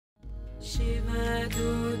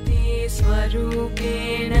Shivaduti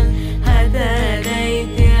Swarupena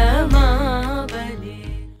Hadaraitya.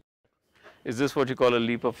 Is this what you call a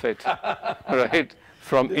leap of faith? Right?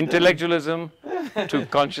 From intellectualism to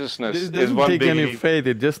consciousness is one big take any leap. faith,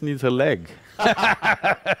 it just needs a leg.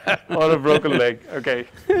 Or a broken leg, okay.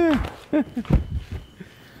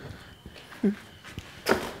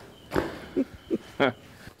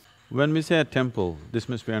 When we say a temple, this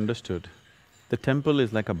must be understood. The temple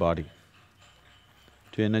is like a body.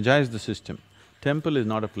 To energize the system, temple is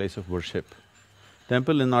not a place of worship.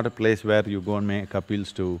 Temple is not a place where you go and make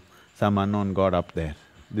appeals to some unknown god up there.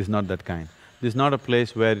 This is not that kind. This is not a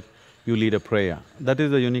place where you lead a prayer. That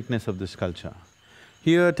is the uniqueness of this culture.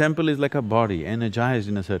 Here, temple is like a body, energized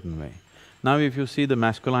in a certain way. Now if you see the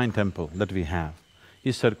masculine temple that we have,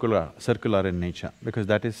 is circular in nature, because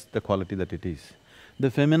that is the quality that it is.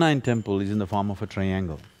 The feminine temple is in the form of a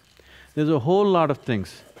triangle. There's a whole lot of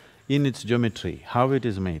things in its geometry, how it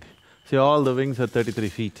is made. See, all the wings are 33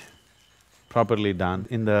 feet, properly done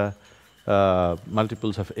in the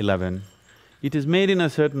multiples of 11. It is made in a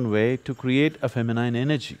certain way to create a feminine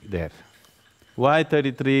energy there. Why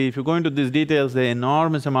 33? If you go into these details, there are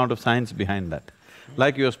enormous amount of science behind that.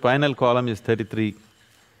 Like your spinal column is 33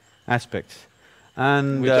 aspects,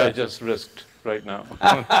 and… Which I just risked right now.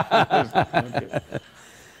 Okay.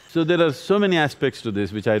 So there are so many aspects to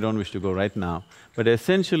this which I don't wish to go right now, but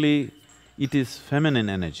essentially it is feminine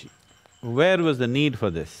energy. Where was the need for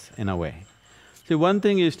this, in a way? See, one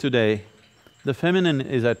thing is today, the feminine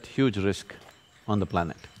is at huge risk on the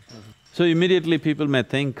planet. So immediately people may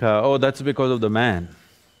think, oh, that's because of the man.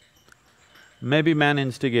 Maybe man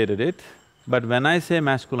instigated it, but when I say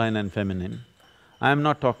masculine and feminine, I'm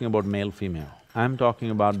not talking about male-female. I'm talking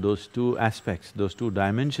about those two aspects, those two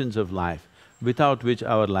dimensions of life, without which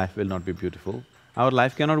our life will not be beautiful. Our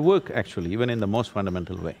life cannot work actually, even in the most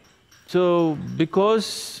fundamental way. So,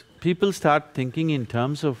 because people start thinking in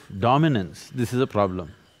terms of dominance, this is a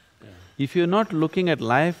problem. If you're not looking at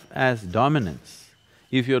life as dominance,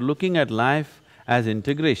 if you're looking at life as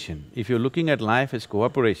integration, if you're looking at life as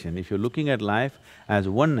cooperation, if you're looking at life as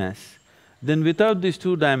oneness, then without these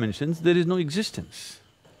two dimensions, there is no existence.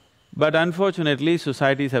 But unfortunately,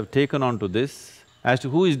 societies have taken on to this as to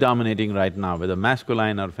who is dominating right now, whether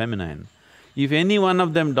masculine or feminine. If any one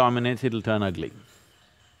of them dominates, it'll turn ugly.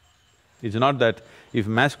 It's not that if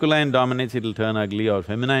masculine dominates, it'll turn ugly, or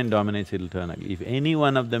feminine dominates, it'll turn ugly. If any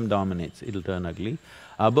one of them dominates, it'll turn ugly.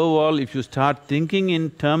 Above all, if you start thinking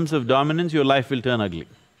in terms of dominance, your life will turn ugly.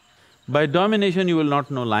 By domination, you will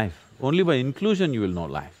not know life. Only by inclusion you will know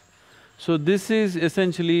life. So this is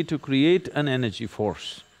essentially to create an energy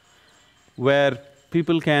force where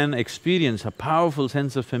people can experience a powerful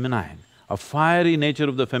sense of feminine, a fiery nature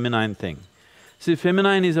of the feminine thing. See,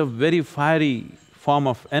 feminine is a very fiery form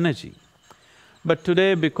of energy. But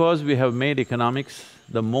today, because we have made economics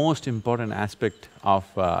the most important aspect of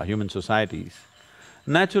human societies,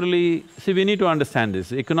 naturally, see, we need to understand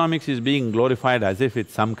this, economics is being glorified as if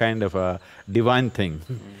it's some kind of a divine thing.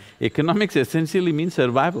 Economics essentially means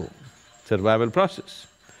survival process.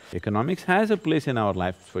 Economics has a place in our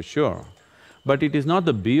life for sure, but it is not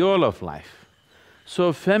the be-all of life.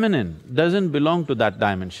 So feminine doesn't belong to that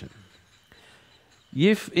dimension.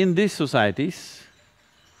 If in these societies,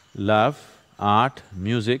 love, art,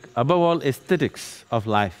 music, above all aesthetics of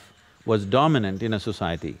life was dominant in a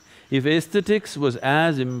society, if aesthetics was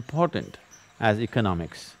as important as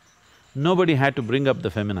economics, nobody had to bring up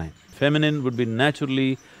the feminine. Feminine would be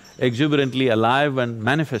naturally, exuberantly alive and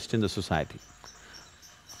manifest in the society.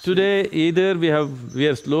 Today, either we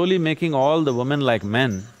are slowly making all the women like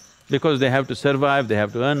men because they have to survive, they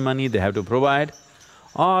have to earn money, they have to provide,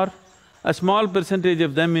 or a small percentage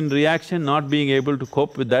of them in reaction not being able to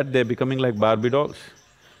cope with that, they're becoming like Barbie dolls.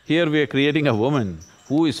 Here we are creating a woman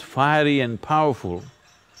who is fiery and powerful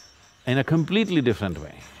in a completely different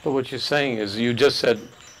way. But what you're saying is, you just said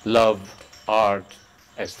love, art,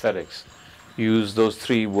 aesthetics. You use those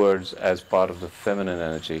three words as part of the feminine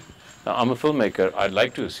energy. Now, I'm a filmmaker, I'd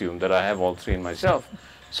like to assume that I have all three in myself,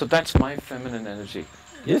 so that's my feminine energy.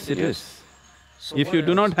 Yes, it is. So If you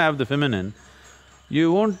do not have the feminine,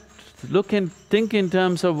 you won't look and think in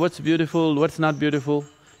terms of what's beautiful, what's not beautiful.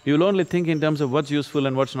 You'll only think in terms of what's useful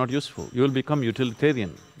and what's not useful. You'll become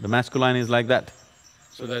utilitarian. The masculine is like that.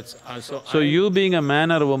 So that's… So you being a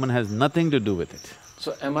man or a woman has nothing to do with it.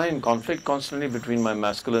 So am I in conflict constantly between my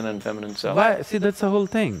masculine and feminine self? Why? See, that's the whole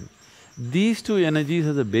thing. These two energies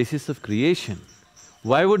are the basis of creation.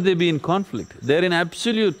 Why would they be in conflict? They're in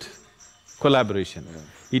absolute collaboration.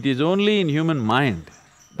 Yeah. It is only in human mind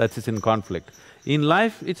that it's in conflict. In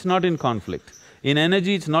life, it's not in conflict. In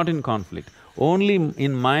energy, it's not in conflict. Only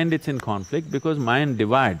in mind it's in conflict because mind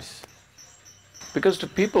divides. Because to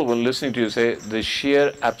people, when listening to you say the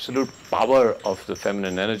sheer absolute power of the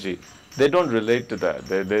feminine energy, they don't relate to that.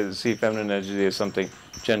 They see feminine energy as something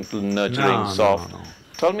gentle, nurturing, soft. No.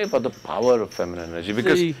 Tell me about the power of feminine energy,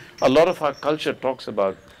 because See, a lot of our culture talks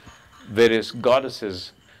about various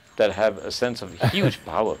goddesses that have a sense of huge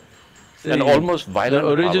power and almost violent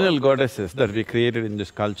the original power. goddesses that we created in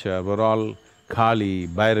this culture were all Kali,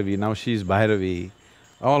 Bhairavi, now she's Bhairavi,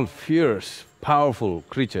 all fierce, powerful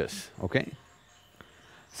creatures, okay?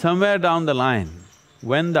 Somewhere down the line,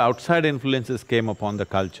 when the outside influences came upon the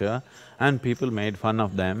culture and people made fun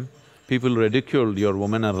of them, people ridiculed your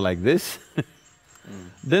women are like this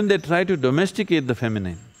then they tried to domesticate the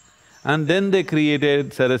feminine. And then they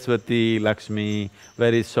created Saraswati, Lakshmi,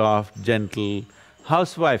 very soft, gentle,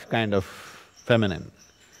 housewife kind of feminine.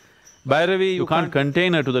 Bhairavi, you can't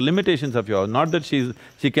contain her to the limitations of your… not that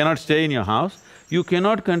she cannot stay in your house, you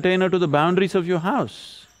cannot contain her to the boundaries of your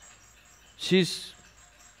house. She's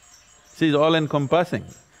all-encompassing.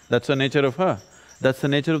 That's the nature of her. That's the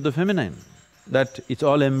nature of the feminine, that it's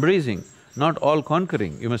all embracing, not all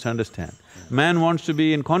conquering, you must understand. Man wants to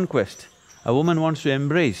be in conquest, a woman wants to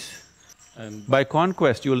embrace. And By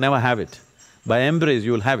conquest, you will never have it. By embrace,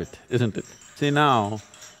 you will have it, isn't it? See now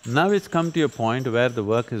it's come to a point where the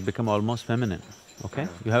work has become almost feminine, okay?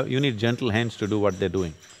 You need gentle hands to do what they're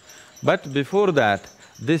doing. But before that,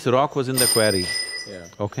 this rock was in the quarry,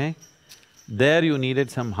 okay? There you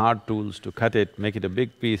needed some hard tools to cut it, make it a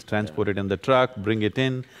big piece, transport it in the truck, bring it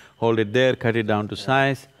in, hold it there, cut it down to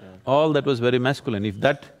size. All that was very masculine. If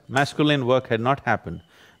that masculine work had not happened,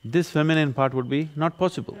 this feminine part would be not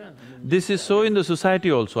possible. This is so in the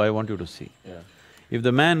society also, I want you to see. If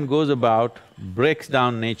the man goes about, breaks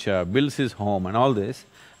down nature, builds his home and all this,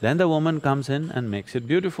 then the woman comes in and makes it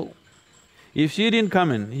beautiful. If she didn't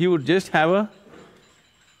come in, he would just have a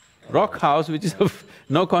rock house which is of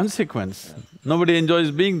no consequence. Nobody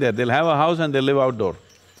enjoys being there, they'll have a house and they'll live outdoor.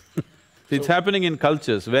 It's happening in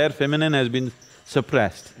cultures where feminine has been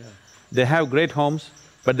suppressed. They have great homes,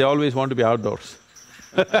 but they always want to be outdoors.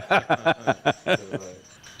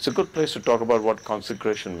 it's a good place to talk about what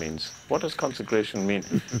consecration means. What does consecration mean?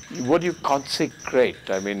 What do you consecrate?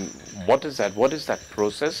 I mean, what is that? What is that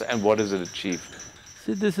process and what does it achieve?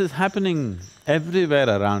 See, this is happening everywhere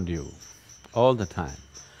around you, all the time.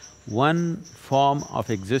 One form of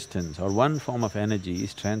existence or one form of energy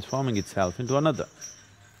is transforming itself into another.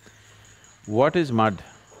 What is mud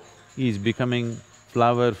is becoming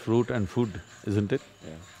flower, fruit and food, isn't it?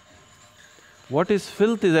 What is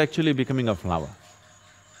filth is actually becoming a flower.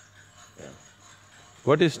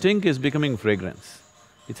 What is stink is becoming fragrance.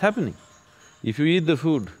 It's happening. If you eat the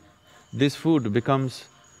food, this food becomes,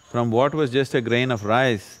 from what was just a grain of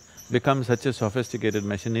rice, becomes such a sophisticated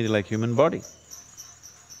machinery like human body.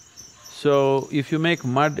 So, if you make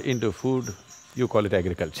mud into food, you call it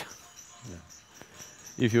agriculture.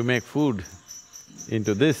 If you make food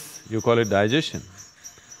into this, you call it digestion.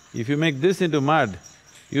 If you make this into mud,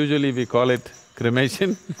 usually we call it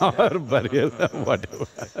cremation or burial, whatever.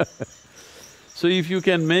 So if you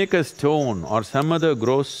can make a stone or some other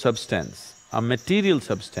gross substance, a material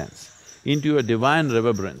substance, into a divine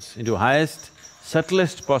reverberance, into highest,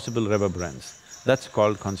 subtlest possible reverberance, that's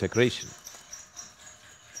called consecration.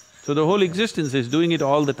 So the whole existence is doing it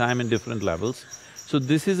all the time in different levels. So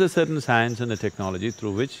this is a certain science and a technology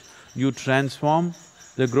through which you transform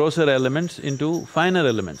the grosser elements into finer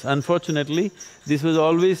elements. Unfortunately, this was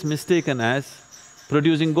always mistaken as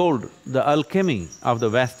producing gold. The alchemy of the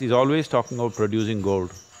West is always talking about producing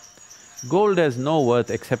gold. Gold has no worth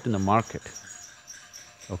except in the market,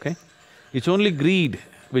 okay? It's only greed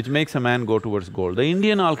which makes a man go towards gold. The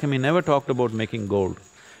Indian alchemy never talked about making gold.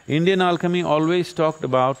 Indian alchemy always talked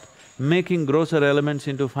about making grosser elements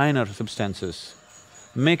into finer substances,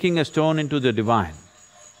 making a stone into the divine.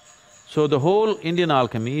 So the whole Indian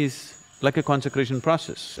alchemy is like a consecration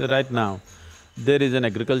process. Right now, there is an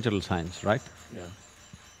agricultural science, right?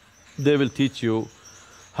 They will teach you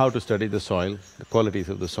how to study the soil, the qualities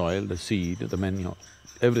of the soil, the seed, the manure,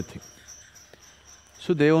 everything.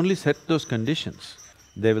 So they only set those conditions.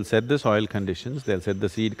 They will set the soil conditions, they'll set the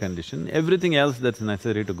seed condition, everything else that's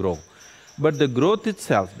necessary to grow. But the growth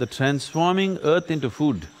itself, the transforming earth into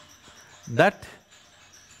food, that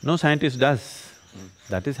no scientist does.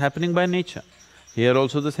 That is happening by nature. Here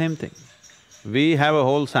also the same thing. We have a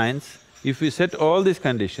whole science. If we set all these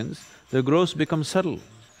conditions, the growth becomes subtle.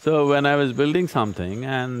 So when I was building something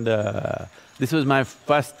and this was my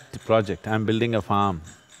first project, I'm building a farm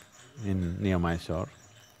near Mysore.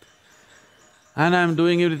 And I'm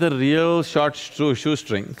doing it with a real short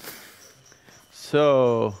shoestring.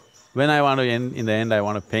 So, When I want to in the end I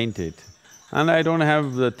want to paint it, and I don't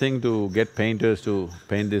have the thing to get painters to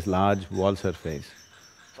paint this large wall surface.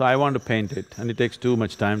 So I want to paint it and it takes too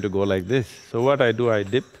much time to go like this. So what I do, I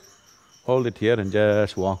dip, hold it here and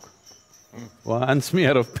just walk. One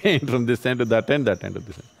smear of paint from this end to that end to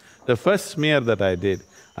this end. The first smear that I did,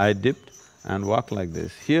 I dipped and walked like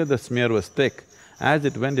this. Here the smear was thick. As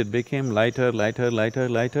it went, it became lighter,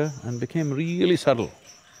 lighter and became really subtle.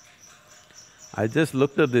 I just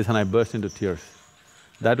looked at this and I burst into tears.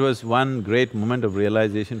 That was one great moment of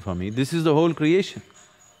realization for me. This is the whole creation.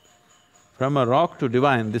 From a rock to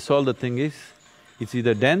divine, this all the thing is. It's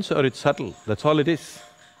either dense or it's subtle, that's all it is.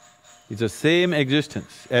 It's the same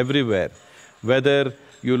existence everywhere. Whether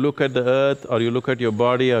you look at the earth or you look at your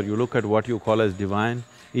body or you look at what you call as divine,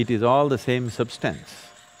 it is all the same substance.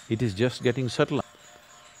 It is just getting subtler.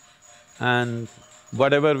 And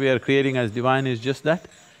whatever we are creating as divine is just that,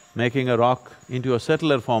 making a rock into a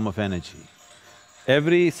subtler form of energy.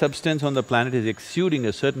 Every substance on the planet is exuding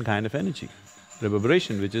a certain kind of energy,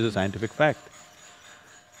 reverberation, which is a scientific fact.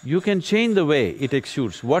 You can change the way it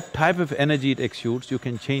exudes, what type of energy it exudes, you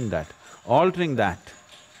can change that. Altering that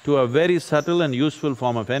to a very subtle and useful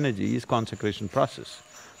form of energy is consecration process.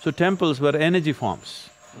 So temples were energy forms.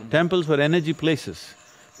 Temples were energy places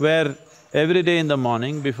where every day in the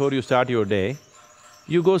morning before you start your day,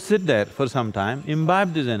 you go sit there for some time,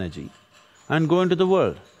 imbibe this energy and go into the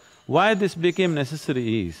world. Why this became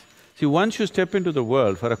necessary is, see, once you step into the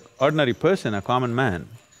world, for an ordinary person, a common man,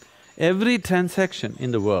 every transaction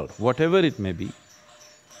in the world, whatever it may be,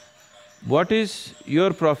 what is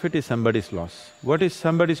your profit is somebody's loss, what is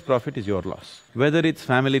somebody's profit is your loss. Whether it's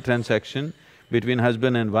family transaction between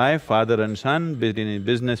husband and wife, father and son, between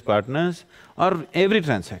business partners, or every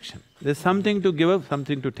transaction. There's something to give up,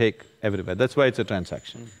 something to take everywhere, that's why it's a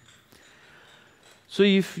transaction. So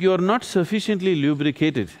if you're not sufficiently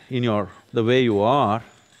lubricated in the way you are,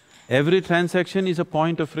 every transaction is a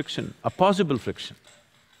point of friction, a possible friction.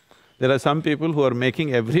 There are some people who are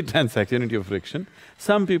making every transaction into a friction,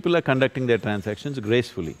 some people are conducting their transactions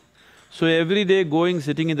gracefully. So every day going,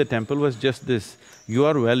 sitting in the temple was just this, you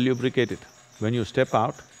are well lubricated. When you step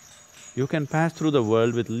out, you can pass through the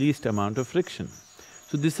world with least amount of friction.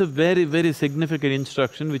 So this is a very, very significant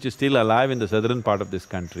instruction which is still alive in the southern part of this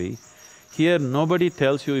country. Here, nobody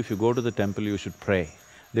tells you if you go to the temple, you should pray.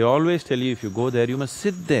 They always tell you if you go there, you must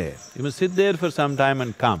sit there. You must sit there for some time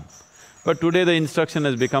and come. But today the instruction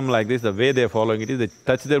has become like this, the way they're following it is, they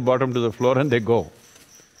touch their bottom to the floor and they go.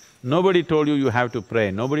 Nobody told you you have to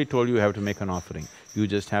pray, nobody told you have to make an offering, you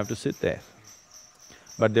just have to sit there.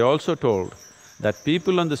 But they also told that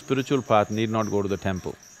people on the spiritual path need not go to the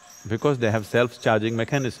temple because they have self-charging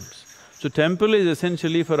mechanisms. So temple is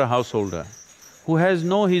essentially for a householder who has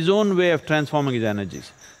his own way of transforming his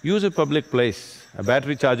energies. Use a public place, a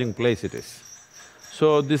battery charging place it is.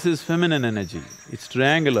 So this is feminine energy, it's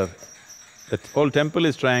triangular. The whole temple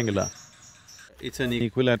is triangular. It's an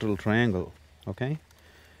equilateral triangle, okay?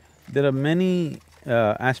 There are many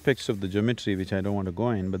aspects of the geometry which I don't want to go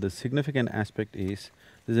in, but the significant aspect is,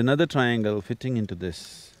 there's another triangle fitting into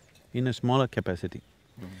this in a smaller capacity.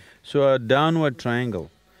 So a downward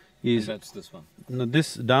triangle is… And that's this one? No,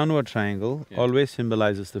 this downward triangle always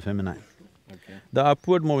symbolizes the feminine. Okay. The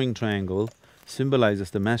upward moving triangle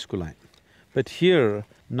symbolizes the masculine. But here,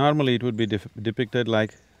 normally it would be depicted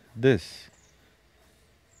like this.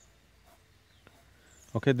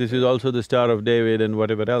 Okay, this is also the Star of David and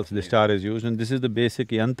whatever else, the star is used, and this is the basic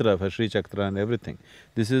yantra for Sri Chakra and everything.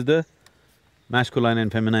 This is the masculine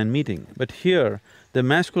and feminine meeting. But here, the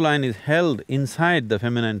masculine is held inside the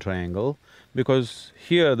feminine triangle because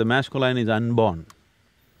here the masculine is unborn.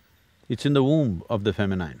 It's in the womb of the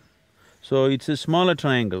feminine. So it's a smaller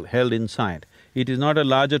triangle held inside. It is not a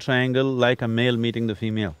larger triangle like a male meeting the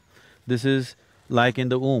female. This is like in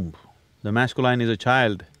the womb. The masculine is a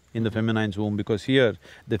child in the feminine's womb because here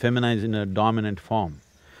the feminine is in a dominant form.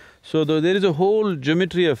 So there is a whole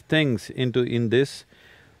geometry of things in this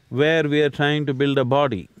where we are trying to build a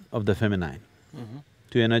body of the feminine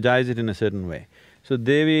to energize it in a certain way. So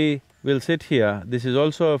Devi will sit here, this is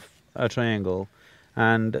also a triangle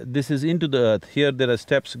and this is into the earth, here there are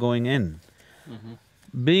steps going in.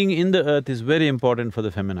 Being in the earth is very important for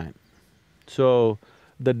the feminine. So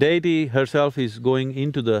the deity herself is going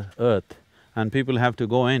into the earth and people have to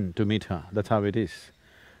go in to meet her, that's how it is.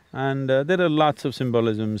 And there are lots of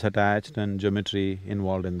symbolisms attached and geometry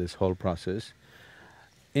involved in this whole process.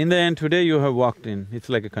 In the end, today you have walked in, it's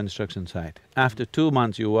like a construction site. After 2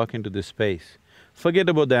 months you walk into this space, forget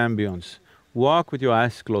about the ambience, walk with your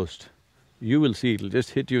eyes closed. You will see, it'll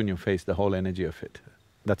just hit you in your face, the whole energy of it.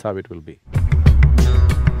 That's how it will be.